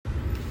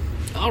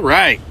All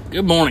right.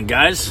 Good morning,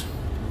 guys.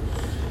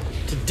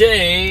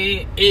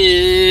 Today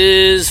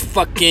is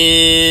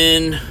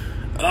fucking...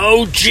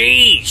 Oh,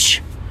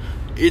 geez.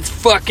 It's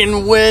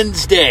fucking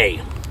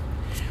Wednesday.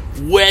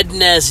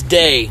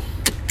 Wednesday.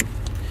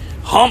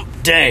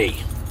 Hump Day.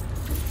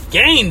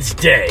 Gains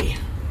Day.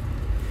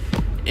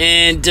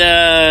 And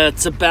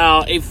it's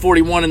about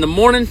 8:41 in the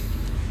morning.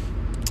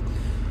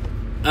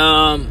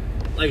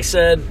 Like I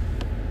said,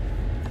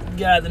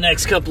 got the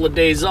next couple of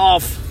days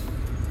off.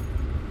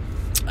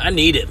 I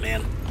need it,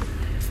 man.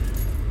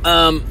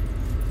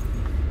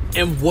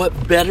 And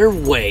what better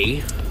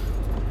way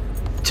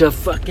to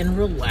fucking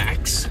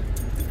relax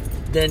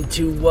than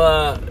to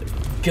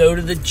go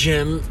to the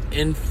gym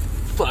and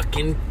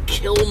fucking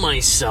kill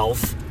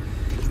myself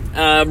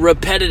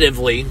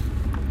repetitively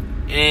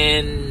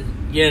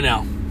and, you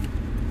know,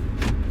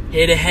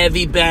 hit a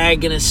heavy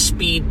bag and a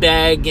speed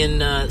bag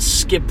and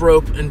skip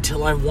rope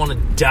until I want to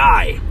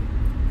die.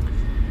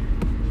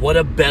 What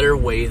a better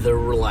way to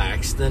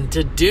relax than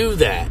to do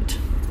that,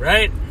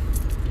 right?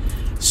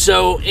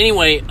 So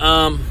anyway,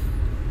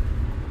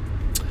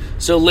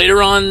 so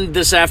later on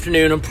this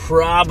afternoon, I'm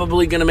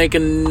probably going to make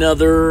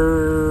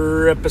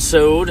another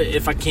episode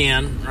if I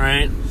can,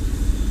 right?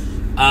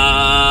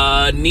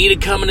 Need to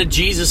come in a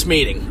Jesus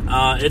meeting.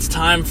 It's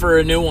time for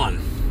a new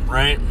one,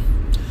 right?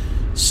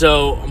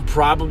 So I'm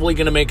probably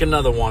going to make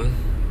another one.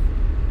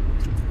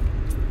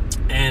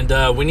 And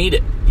we need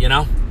it, you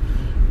know?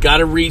 Got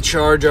to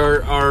recharge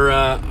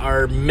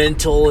our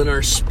mental and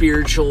our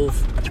spiritual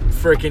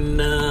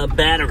freaking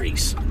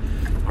batteries,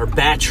 our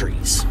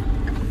batteries.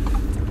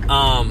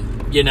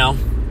 You know,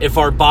 if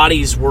our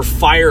bodies were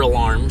fire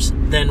alarms,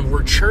 then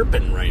we're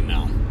chirping right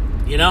now.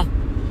 You know?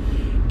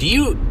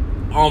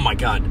 Oh my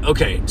God.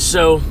 Okay,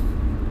 so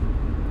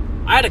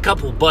I had a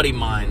couple of buddies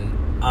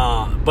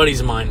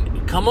of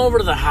mine come over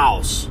to the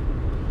house,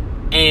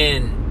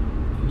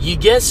 and you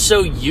get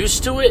so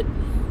used to it.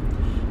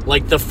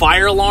 Like the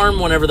fire alarm,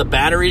 whenever the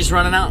battery's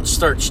running out,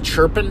 starts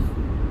chirping.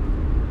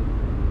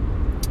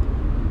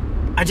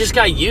 I just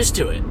got used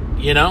to it,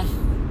 you know?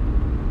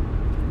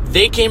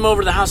 They came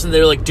over to the house and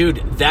they were like, dude,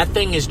 that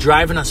thing is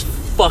driving us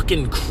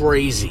fucking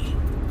crazy.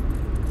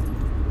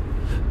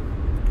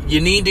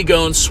 You need to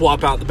go and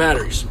swap out the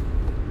batteries.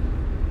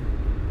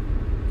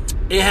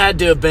 It had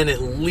to have been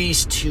at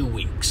least 2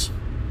 weeks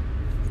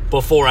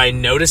before I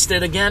noticed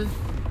it again.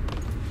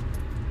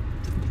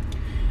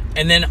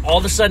 And then all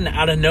of a sudden,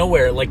 out of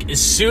nowhere, like, as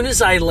soon as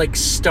I, like,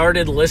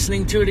 started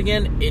listening to it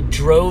again, it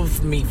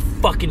drove me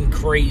fucking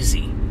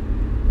crazy.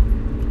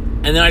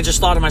 And then I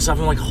just thought to myself,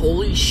 I'm like,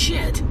 holy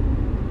shit.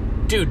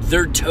 Dude,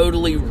 they're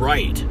totally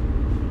right.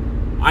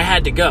 I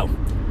had to go.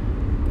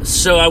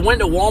 So I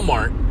went to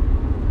Walmart,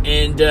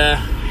 and,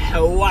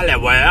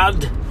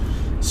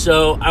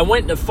 so I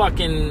went to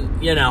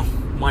fucking, you know,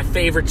 my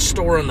favorite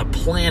store on the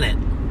planet.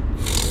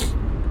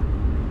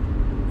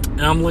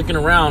 And I'm looking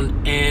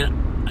around, and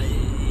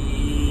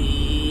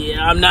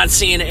I'm not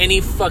seeing any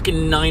fucking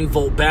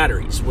 9-volt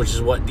batteries, which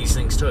is what these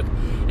things took.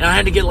 And I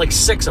had to get like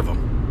 6 of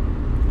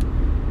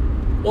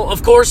them. Well,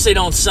 of course they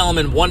don't sell them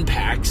in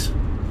 1-packs.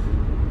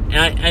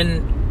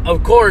 And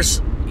of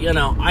course, you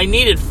know, I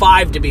needed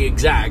 5 to be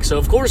exact. So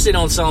of course they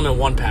don't sell them in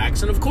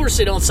 1-packs. And of course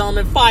they don't sell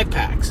them in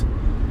 5-packs.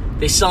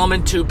 They sell them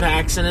in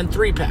 2-packs and in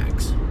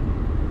 3-packs.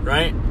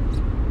 Right?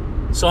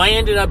 So I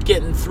ended up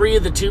getting 3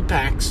 of the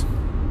 2-packs.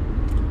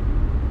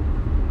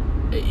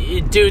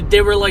 Dude, they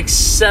were like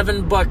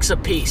 $7 a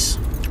piece.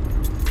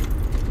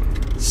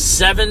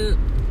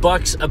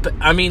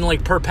 $7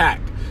 like per pack.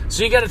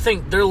 So you got to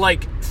think they're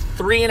like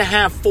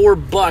 $3.50,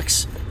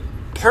 $4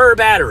 per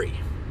battery.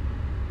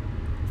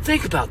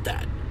 Think about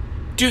that,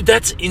 dude.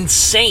 That's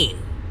insane.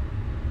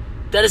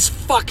 That is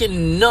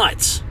fucking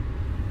nuts,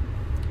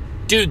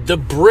 dude. The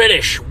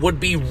British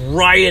would be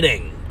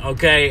rioting,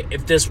 okay,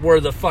 if this were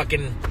the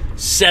fucking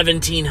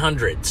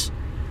 1700s.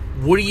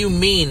 What do you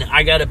mean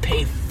I gotta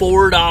pay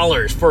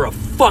 $4 for a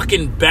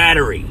fucking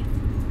battery?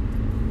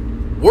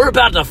 We're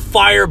about to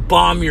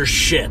firebomb your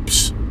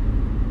ships.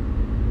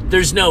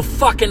 There's no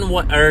fucking...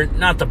 Or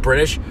not the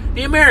British.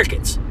 The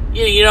Americans.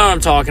 You know what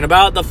I'm talking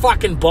about. The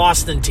fucking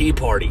Boston Tea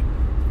Party.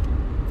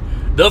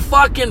 The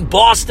fucking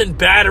Boston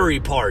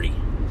Battery Party.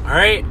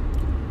 Alright?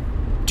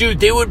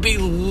 Dude, they would be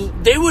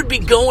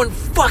going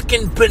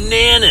fucking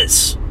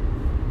bananas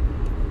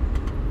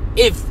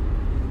if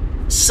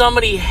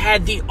somebody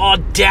had the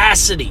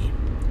audacity,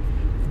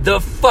 the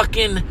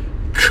fucking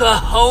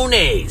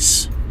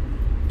cojones,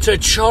 to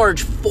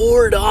charge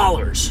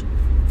 $4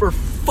 for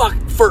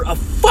a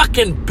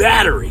fucking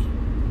battery.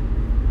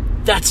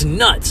 That's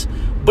nuts.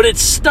 But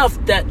it's stuff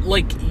that,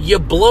 like, you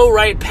blow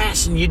right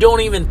past and you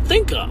don't even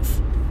think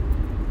of.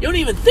 You don't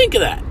even think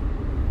of that.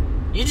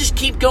 You just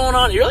keep going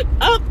on. You're like,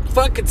 oh,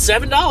 fucking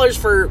 $7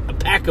 for a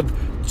pack of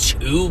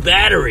 2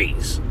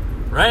 batteries,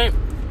 right?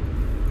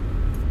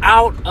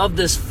 Out of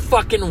this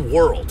fucking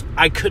world.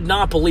 I could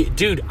not believe...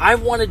 Dude, I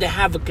wanted to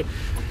have a...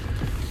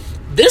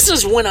 This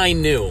is when I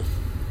knew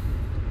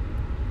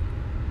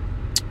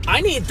I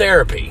need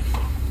therapy.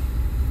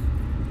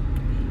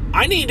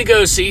 I need to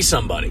go see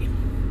somebody.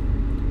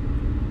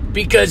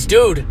 Because,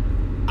 dude,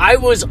 I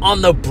was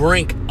on the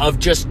brink of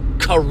just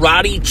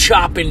karate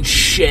chopping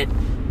shit,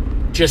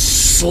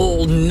 just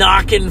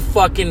knocking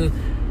fucking,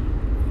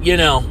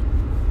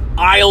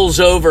 aisles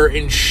over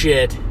and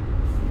shit,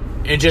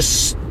 and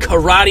just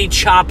karate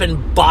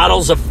chopping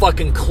bottles of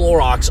fucking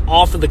Clorox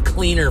off of the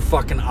cleaner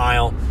fucking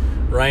aisle,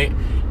 right?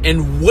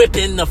 And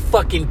whipping the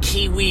fucking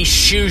Kiwi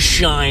shoe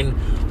shine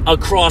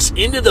across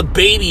into the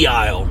baby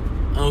aisle,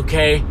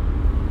 okay?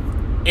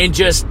 And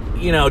just,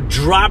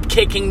 drop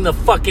kicking the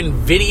fucking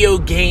video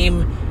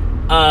game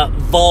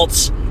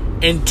vaults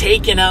and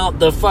taking out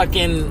the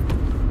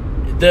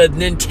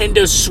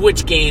Nintendo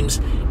Switch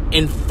games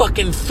and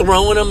fucking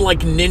throwing them like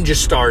ninja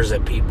stars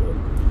at people.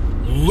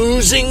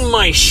 Losing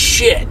my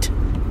shit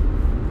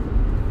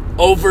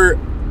over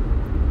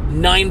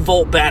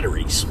 9-volt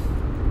batteries.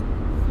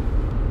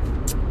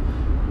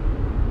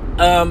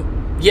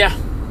 Yeah.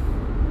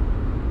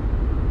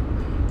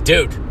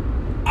 Dude,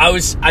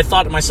 I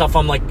thought to myself,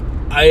 I'm like,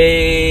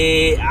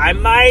 I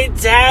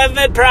might have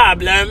a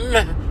problem.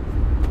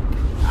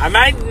 I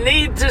might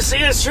need to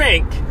see a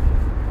shrink.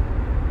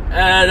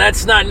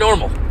 That's not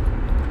normal.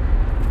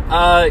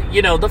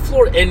 The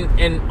floor,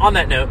 and on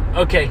that note,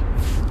 okay,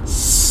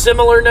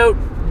 similar note,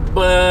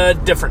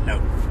 but different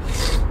note.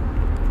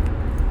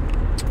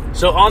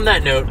 So on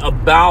that note,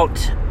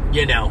 about,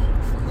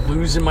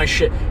 losing my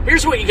shit,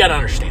 here's what you gotta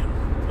understand,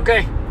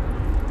 okay?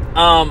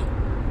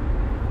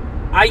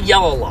 I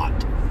yell a lot.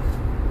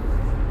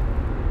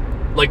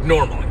 Like,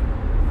 normally.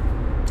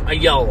 I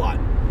yell a lot.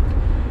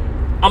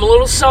 I'm a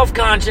little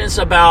self-conscious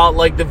about,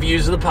 like, the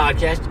views of the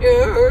podcast.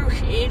 Oh,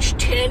 it's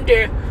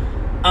tender.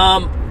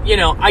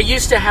 I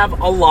used to have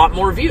a lot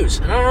more views.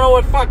 And I don't know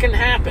what fucking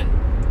happened.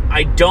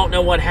 I don't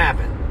know what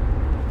happened.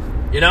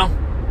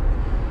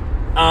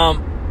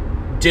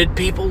 Did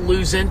people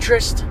lose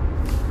interest?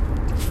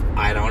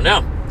 I don't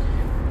know.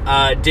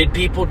 Did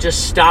people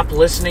just stop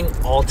listening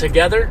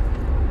altogether?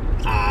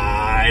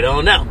 I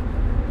don't know.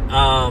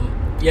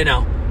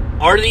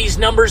 Are these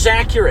numbers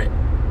accurate?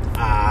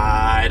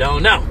 I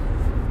don't know.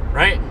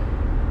 Right?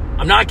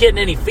 I'm not getting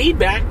any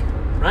feedback,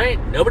 right?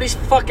 Nobody's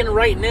fucking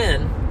writing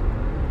in.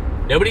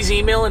 Nobody's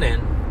emailing in.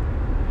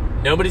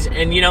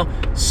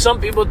 Some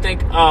people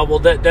think,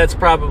 that's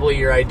probably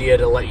your idea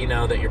to let you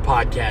know that your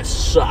podcast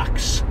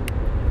sucks.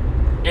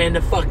 And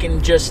to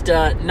fucking just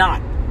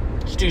not.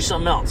 Just do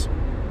something else.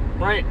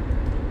 Right?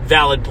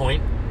 Valid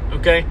point.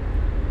 Okay?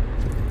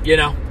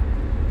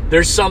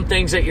 There's some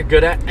things that you're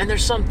good at, and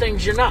there's some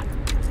things you're not.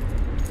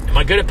 Am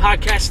I good at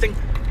podcasting?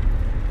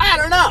 I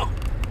don't know.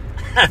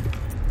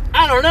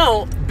 I don't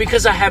know,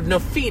 because I have no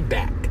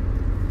feedback.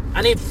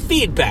 I need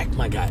feedback,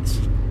 my guys.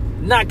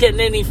 Not getting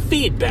any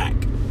feedback.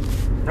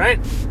 Right?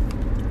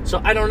 So,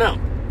 I don't know.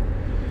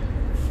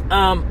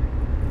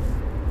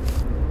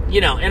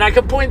 And I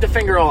can point the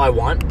finger all I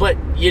want, but,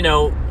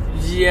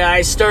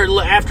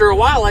 after a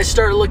while, I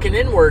start looking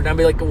inward, and I'll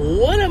be like,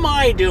 what am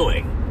I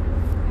doing?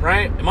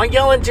 Right? Am I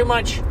yelling too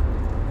much?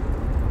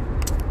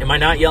 Am I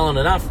not yelling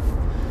enough?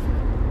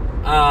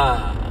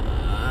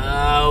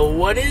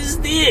 What is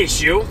the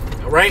issue?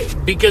 Right?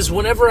 Because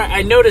whenever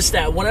I notice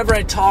that, whenever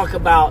I talk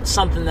about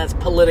something that's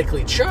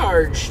politically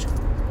charged,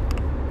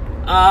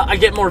 I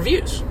get more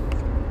views.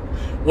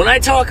 When I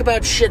talk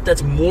about shit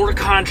that's more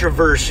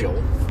controversial,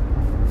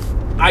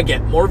 I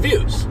get more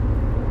views.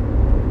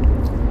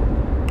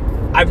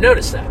 I've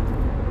noticed that.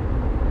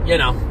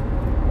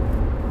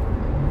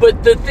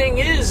 But the thing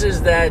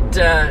is that,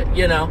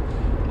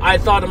 I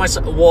thought to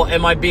myself, well,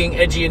 am I being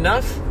edgy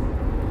enough?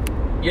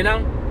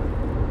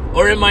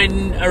 Or am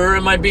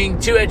I being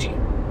too edgy?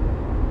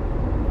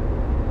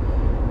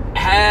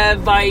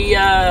 Have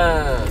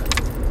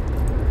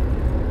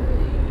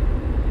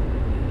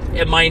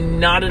am I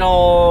not at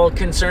all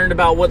concerned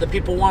about what the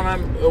people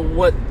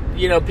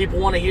people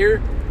want to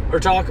hear or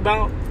talk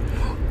about?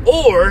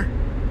 Or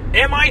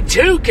am I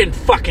too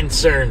fucking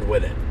concerned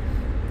with it?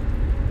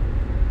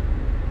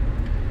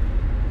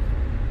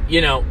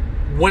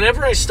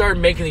 Whenever I started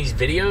making these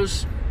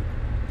videos,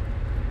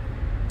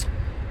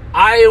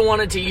 I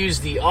wanted to use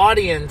the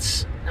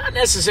audience not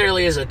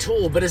necessarily as a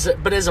tool, but as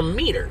a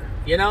meter,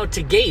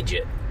 to gauge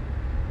it.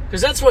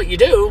 Because that's what you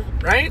do,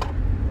 right?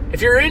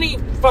 If you're any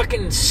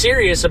fucking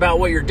serious about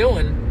what you're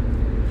doing,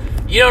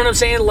 you know what I'm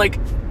saying? Like,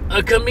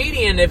 a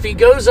comedian, if he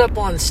goes up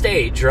on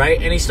stage, right,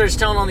 and he starts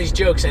telling all these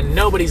jokes and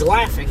nobody's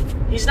laughing,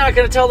 he's not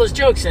going to tell those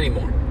jokes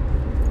anymore.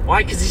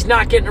 Why? Because he's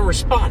not getting a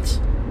response.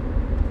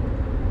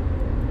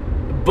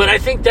 But I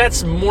think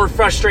that's more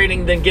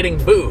frustrating than getting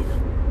booed.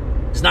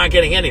 It's not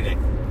getting anything.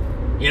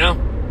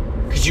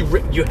 Because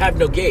you have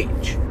no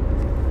gauge.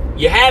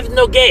 You have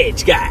no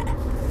gauge, guy.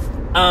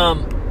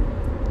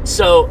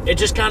 So it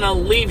just kind of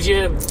leaves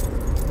you,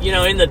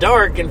 in the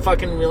dark and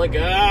fucking be like,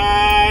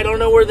 I don't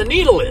know where the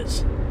needle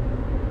is.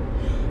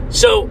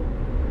 So,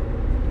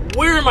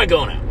 where am I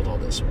going at with all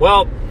this?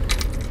 Well,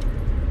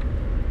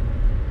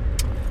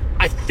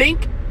 I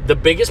think the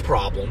biggest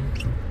problem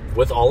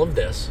with all of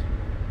this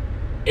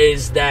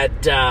is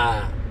that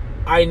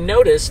I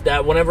noticed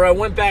that whenever I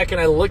went back and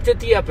I looked at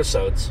the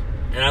episodes,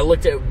 and I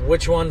looked at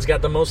which ones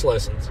got the most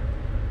listens,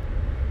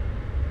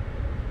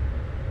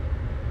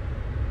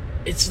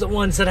 It's the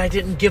ones that I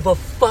didn't give a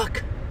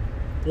fuck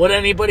what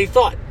anybody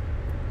thought.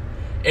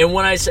 And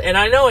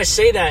I know I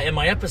say that in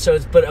my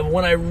episodes, but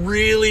when I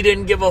really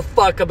didn't give a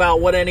fuck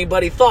about what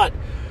anybody thought,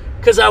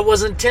 because I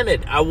wasn't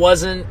timid. I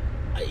wasn't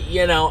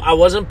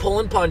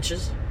pulling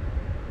punches.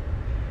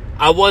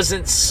 I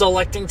wasn't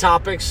selecting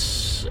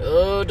topics.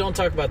 Oh, don't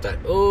talk about that.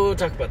 Oh,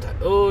 talk about that.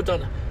 Oh,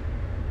 don't.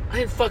 I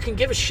didn't fucking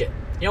give a shit.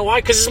 You know why?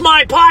 Because it's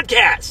my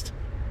podcast.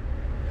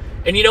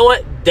 And you know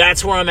what?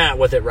 That's where I'm at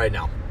with it right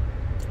now.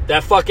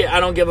 That fuck it, I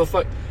don't give a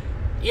fuck.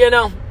 I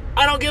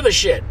don't give a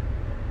shit.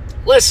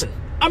 Listen.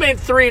 I made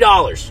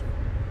 $3,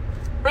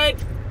 right?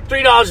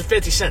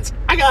 $3.50.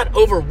 I got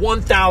over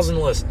 1,000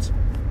 listens.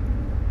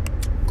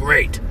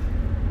 Great,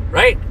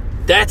 right?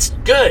 That's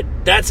good.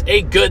 That's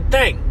a good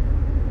thing.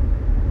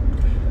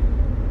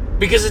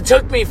 Because it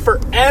took me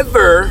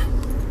forever.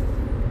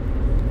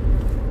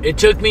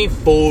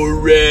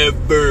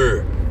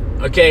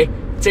 Okay,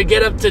 to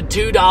get up to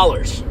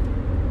 $2.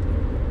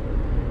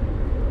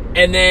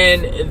 And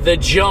then the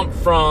jump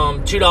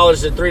from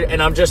 $2 to $3,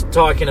 and I'm just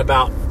talking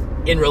about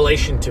in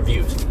relation to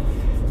views.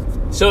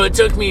 So it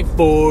took me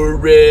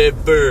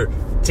forever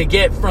to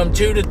get from $2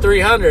 to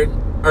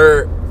 $300,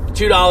 or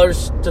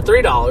 $2 to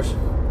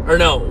 $3, or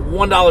no,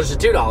 $1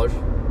 to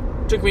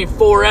 $2. Took me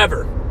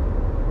forever,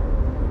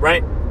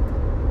 right?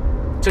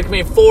 Took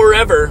me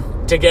forever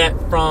to get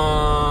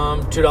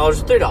from $2 to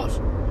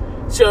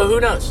 $3. So who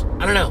knows?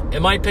 I don't know. It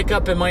might pick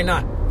up, it might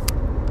not.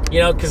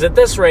 Because at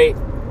this rate,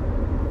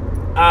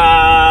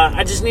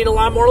 I just need a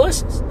lot more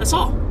listens. That's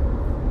all.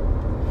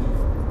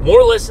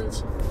 More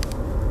listens,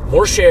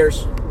 more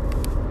shares,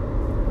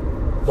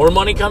 more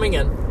money coming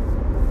in.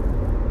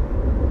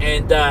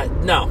 And,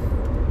 no.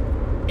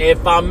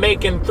 If I'm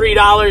making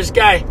 $3,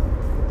 guy,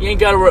 you ain't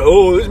got to worry,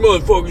 oh, this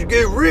motherfucker's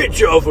getting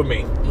rich off of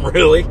me.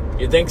 Really?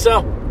 You think so?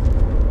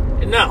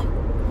 And no.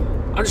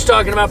 I'm just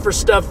talking about for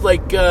stuff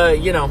like,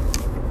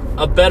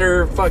 a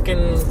better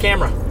fucking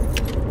camera.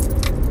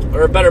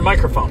 Or a better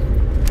microphone.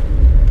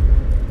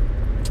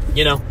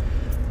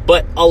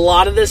 But a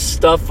lot of this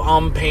stuff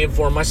I'm paying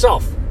for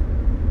myself.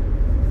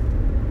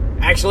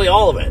 Actually,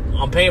 all of it.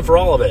 I'm paying for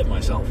all of it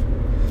myself.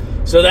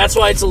 So that's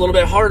why it's a little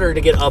bit harder to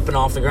get up and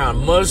off the ground.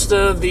 Most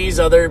of these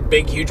other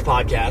big, huge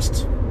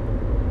podcasts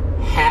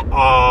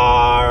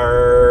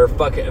are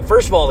fucking...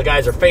 First of all, the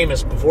guys are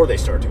famous before they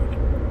start doing it.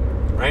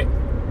 Right?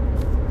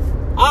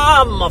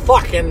 I'm a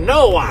fucking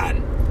no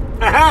one.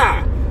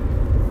 Haha.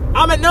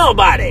 I'm a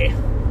nobody.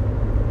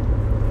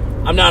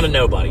 I'm not a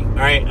nobody.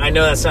 Alright? I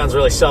know that sounds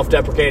really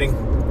self-deprecating.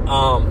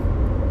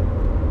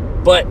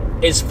 But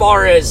as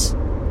far as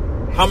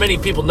how many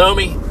people know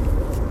me?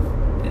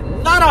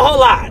 Not a whole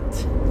lot.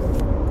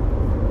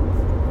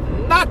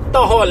 Not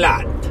a whole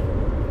lot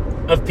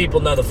of people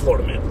know the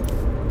Florida Man.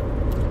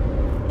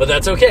 But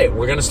that's okay.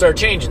 We're going to start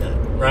changing that,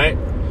 right?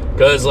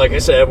 Because, like I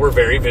said, we're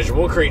very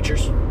visual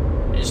creatures.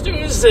 As soon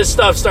as this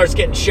stuff starts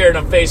getting shared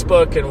on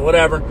Facebook and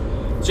whatever,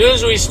 as soon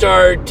as we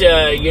start,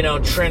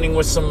 trending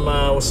with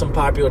some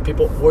popular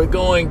people, we're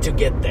going to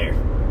get there.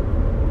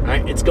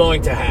 Right? It's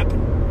going to happen.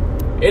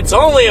 It's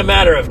only a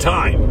matter of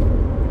time.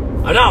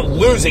 I'm not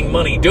losing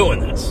money doing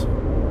this.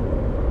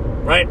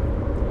 Right?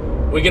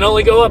 We can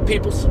only go up,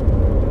 peoples.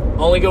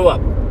 Only go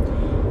up.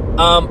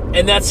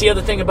 And that's the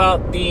other thing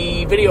about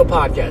the video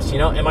podcast.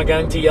 Am I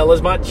going to yell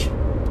as much?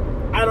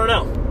 I don't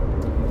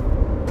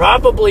know.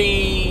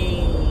 Probably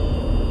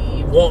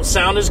won't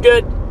sound as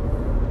good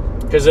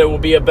because it will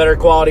be a better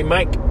quality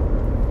mic.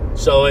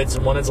 So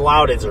when it's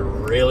loud, it's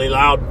really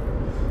loud.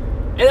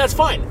 And that's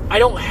fine. I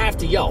don't have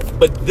to yell.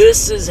 But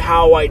this is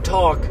how I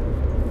talk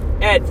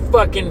at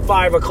fucking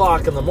 5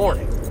 o'clock in the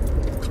morning.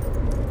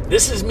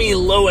 This is me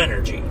low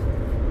energy.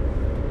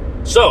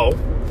 So,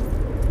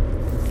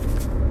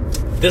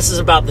 this is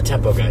about the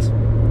tempo, guys.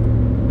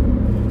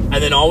 And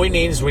then all we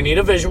need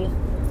a visual,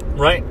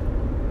 right?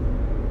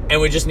 And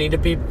we just need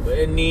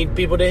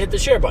people to hit the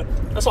share button.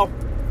 That's all.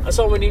 That's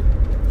all we need.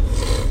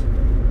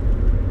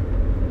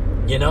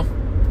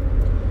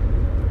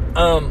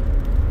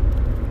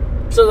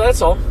 So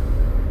that's all.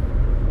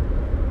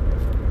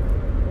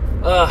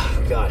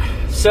 Oh, God.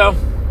 So,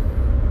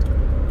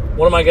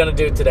 what am I going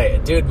to do today?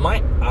 Dude,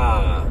 my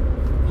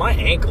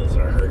ankles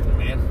are hurting,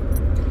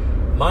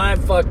 man. My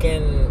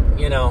fucking,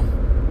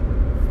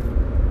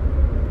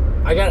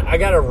 I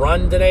got to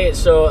run today.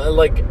 So,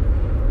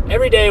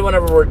 every day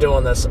whenever we're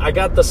doing this, I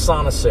got the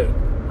sauna suit,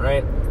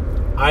 right?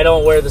 I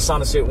don't wear the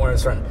sauna suit when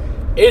it's running.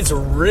 It's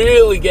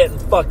really getting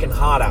fucking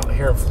hot out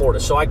here in Florida,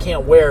 so I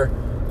can't wear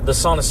the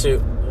sauna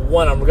suit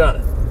when I'm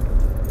running.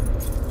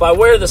 If I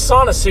wear the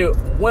sauna suit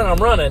when I'm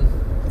running,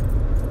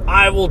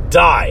 I will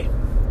die,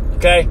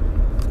 okay?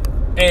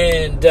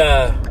 And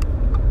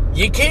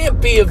you can't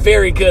be a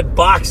very good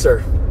boxer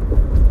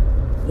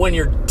when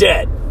you're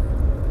dead,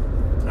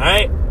 all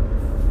right?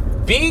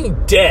 Being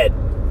dead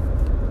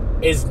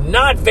is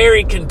not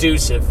very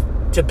conducive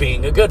to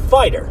being a good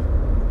fighter,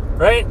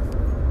 right?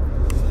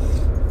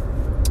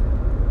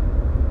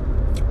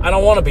 I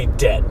don't want to be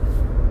dead.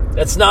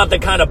 That's not the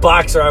kind of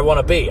boxer I want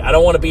to be. I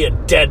don't want to be a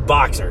dead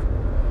boxer.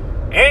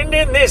 And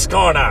in this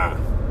corner,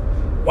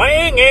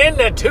 weighing in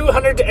at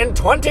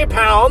 220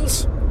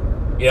 pounds.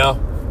 You know,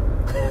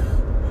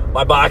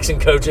 my boxing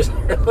coaches,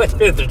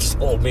 they're just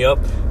holding me up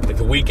like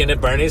the weekend at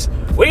Bernie's.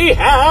 We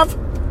have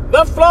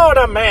the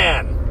Florida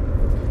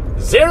Man.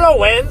 0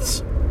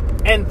 wins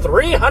and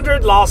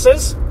 300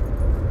 losses.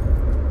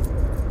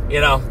 You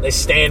know, they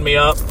stand me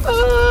up,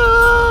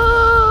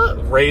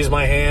 raise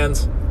my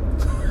hands.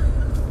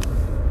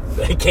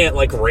 They can't,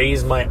 like,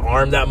 raise my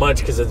arm that much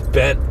because it's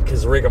bent,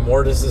 because rigor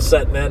mortis is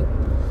setting in.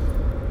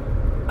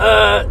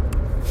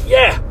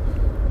 Yeah.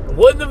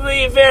 Wouldn't it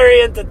be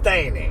very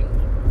entertaining,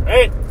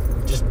 right?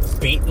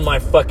 Just beating my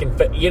fucking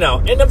face, you know.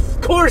 And,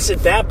 of course,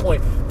 at that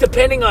point,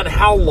 depending on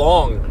how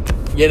long,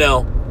 you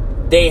know,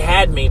 they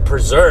had me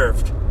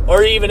preserved,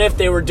 or even if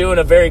they were doing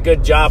a very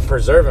good job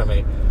preserving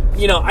me,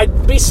 you know,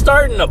 I'd be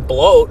starting to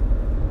bloat.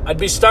 I'd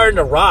be starting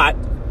to rot,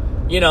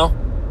 you know.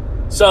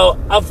 So,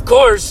 of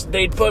course,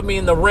 they'd put me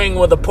in the ring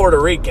with a Puerto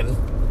Rican,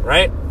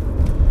 right?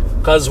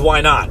 Because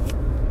why not,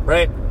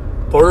 right?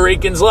 Puerto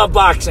Ricans love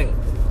boxing.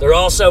 They're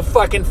also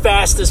fucking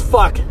fast as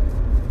fuck.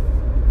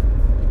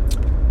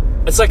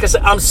 It's like I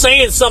said, I'm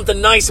saying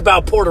something nice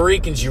about Puerto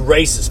Ricans, you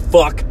racist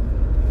fuck,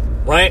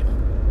 right?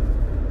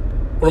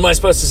 What am I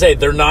supposed to say?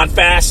 They're not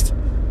fast?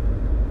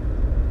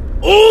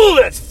 Ooh,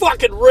 that's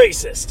fucking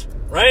racist,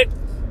 right?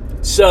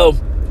 So,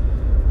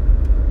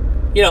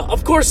 you know,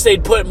 of course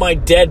they'd put my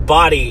dead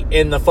body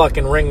in the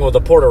fucking ring with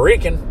a Puerto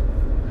Rican.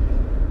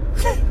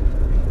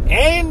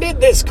 And in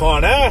this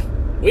corner,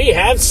 we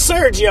have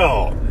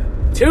Sergio.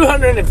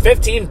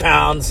 215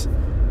 pounds,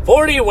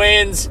 40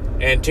 wins,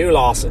 and 2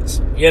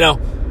 losses. You know,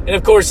 and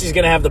of course he's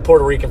going to have the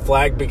Puerto Rican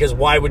flag, because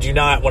why would you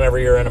not whenever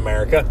you're in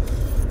America,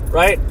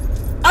 right?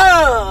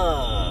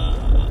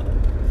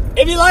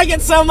 If you like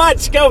it so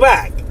much, go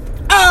back.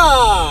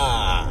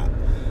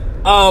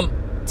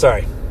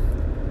 Sorry.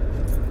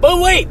 But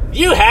wait,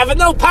 you have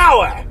no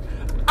power.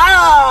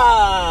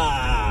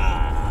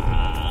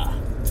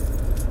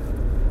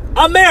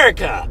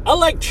 America,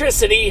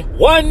 electricity,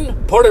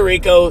 1, Puerto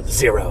Rico,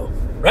 0.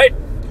 Right?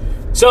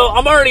 So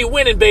I'm already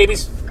winning,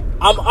 babies.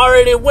 I'm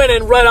already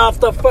winning right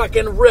off the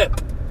fucking rip.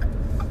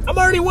 I'm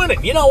already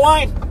winning. You know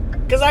why?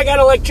 Because I got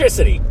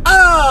electricity.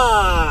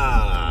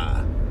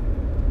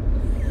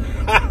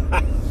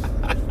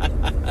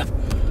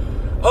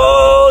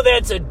 Oh,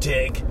 that's a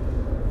dig.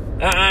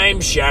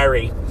 I'm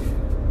sorry.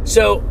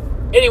 So,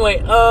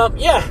 anyway,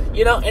 yeah,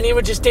 you know, and he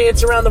would just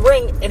dance around the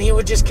ring, and he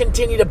would just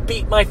continue to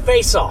beat my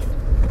face off.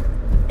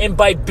 And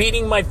by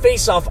beating my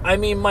face off, I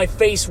mean my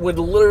face would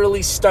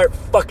literally start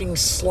fucking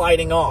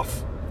sliding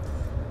off.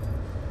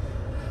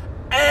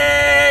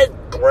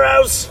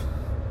 Gross.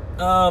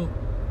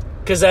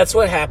 Because that's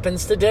what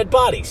happens to dead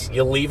bodies.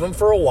 You leave them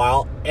for a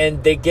while,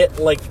 and they get,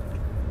 like,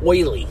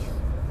 oily.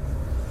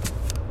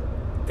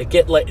 They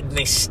get, like, and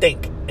they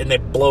stink, and they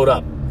bloat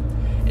up.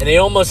 And they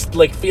almost,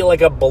 like, feel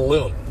like a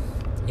balloon.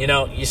 You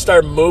know, you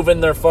start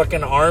moving their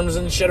fucking arms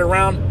and shit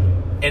around,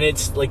 and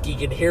it's like you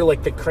can hear,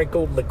 like, the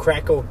crinkle, the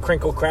crackle,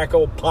 crinkle,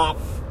 crackle, pop.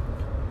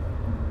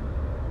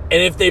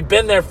 And if they've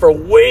been there for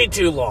way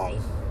too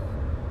long,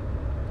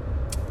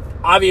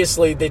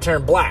 obviously they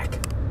turn black,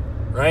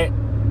 right?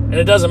 And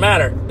it doesn't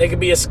matter. They could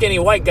be a skinny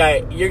white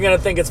guy. You're going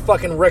to think it's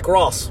fucking Rick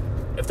Ross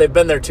if they've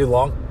been there too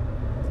long.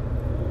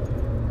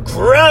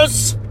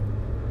 Gross!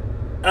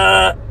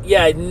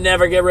 Yeah, I'd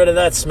never get rid of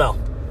that smell.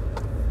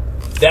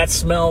 That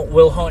smell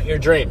will haunt your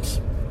dreams.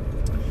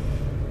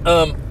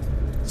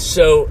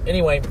 So,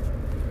 anyway.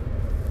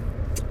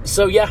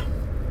 So, yeah.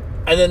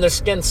 And then their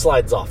skin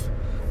slides off.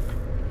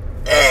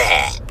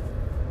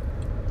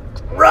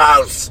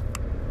 Gross!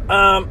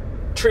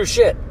 True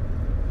shit.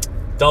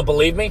 Don't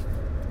believe me?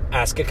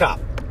 Ask a cop.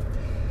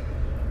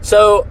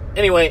 So,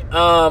 anyway,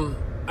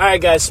 alright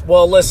guys,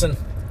 well listen,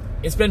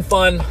 it's been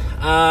fun,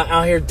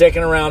 out here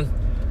dicking around.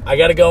 I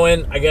gotta go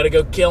in, I gotta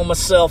go kill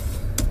myself,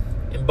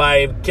 and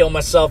by kill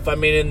myself, I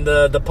mean in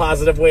the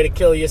positive way to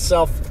kill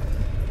yourself.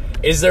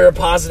 Is there a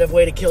positive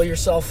way to kill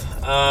yourself?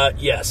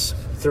 Yes,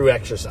 through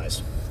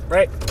exercise,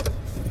 right?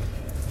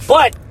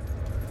 But,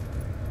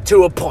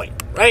 to a point,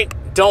 right?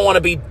 Don't want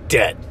to be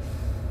dead,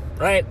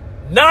 right?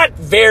 Not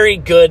very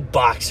good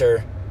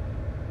boxer.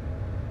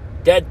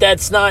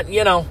 That's not,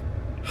 you know,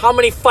 how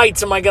many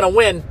fights am I going to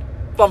win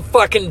if I'm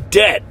fucking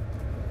dead?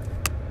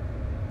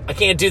 I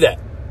can't do that.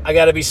 I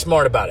got to be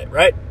smart about it,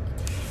 right?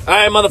 All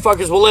right,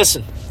 motherfuckers, well,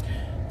 listen.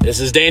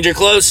 This is Danger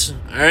Close.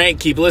 All right,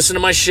 keep listening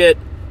to my shit.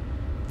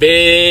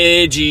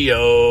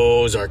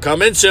 Videos are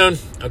coming soon.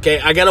 Okay,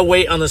 I got to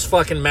wait on this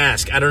fucking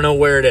mask. I don't know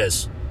where it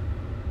is.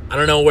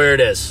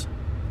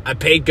 I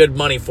paid good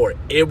money for it.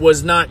 It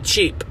was not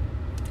cheap,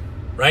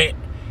 right?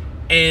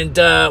 And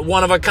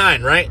one of a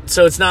kind, right?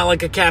 So it's not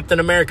like a Captain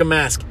America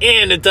mask.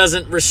 And it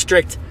doesn't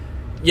restrict,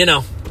 you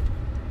know,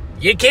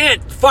 you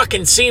can't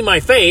fucking see my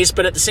face,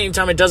 but at the same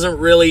time, it doesn't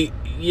really,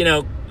 you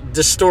know,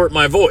 distort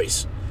my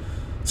voice.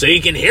 So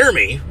you can hear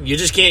me. You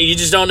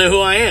just don't know who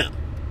I am.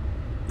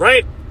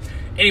 Right?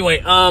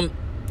 Anyway,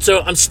 so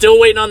I'm still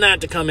waiting on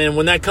that to come in.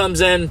 When that comes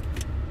in,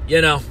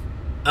 you know,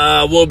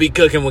 we'll be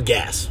cooking with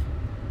gas.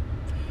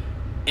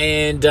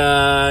 And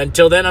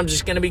until then, I'm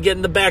just going to be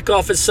getting the back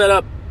office set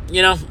up,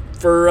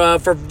 for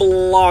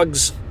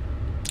vlogs.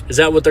 Is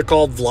that what they're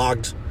called?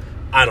 Vlogs?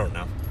 I don't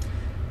know.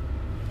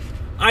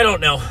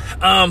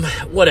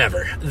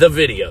 Whatever. The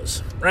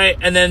videos, right?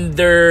 And then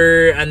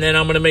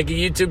I'm going to make a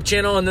YouTube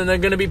channel, and then they're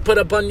going to be put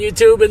up on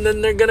YouTube, and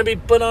then they're going to be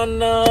put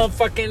on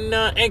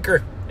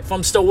Anchor if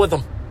I'm still with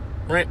them,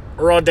 right?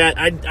 Or all that.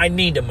 I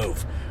need to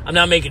move. I'm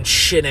not making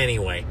shit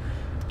anyway.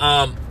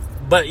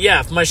 But yeah,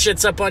 if my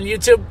shit's up on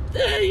YouTube,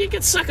 you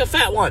can suck a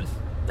fat one,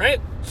 right?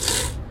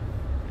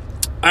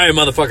 All right,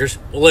 motherfuckers.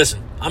 Well,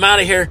 listen, I'm out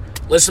of here.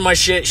 Listen to my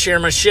shit, share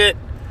my shit.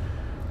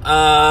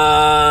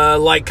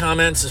 Like,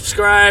 comment,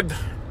 subscribe,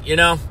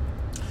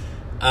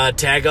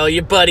 tag all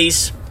your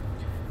buddies.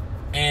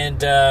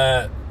 And,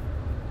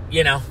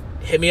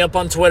 hit me up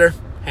on Twitter.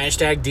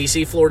 Hashtag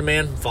DC Florida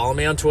Man. Follow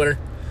me on Twitter.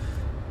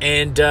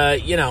 And,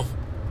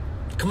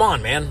 come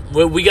on, man.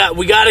 We got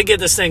to get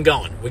this thing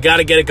going. We got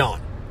to get it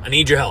going. I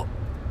need your help.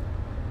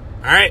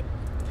 All right?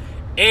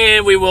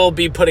 And we will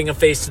be putting a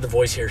face to the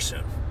voice here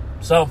soon.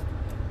 So,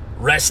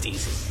 rest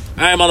easy.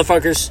 All right,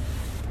 motherfuckers.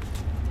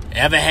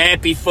 Have a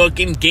happy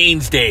fucking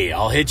games day.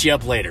 I'll hit you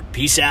up later.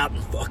 Peace out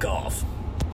and fuck off.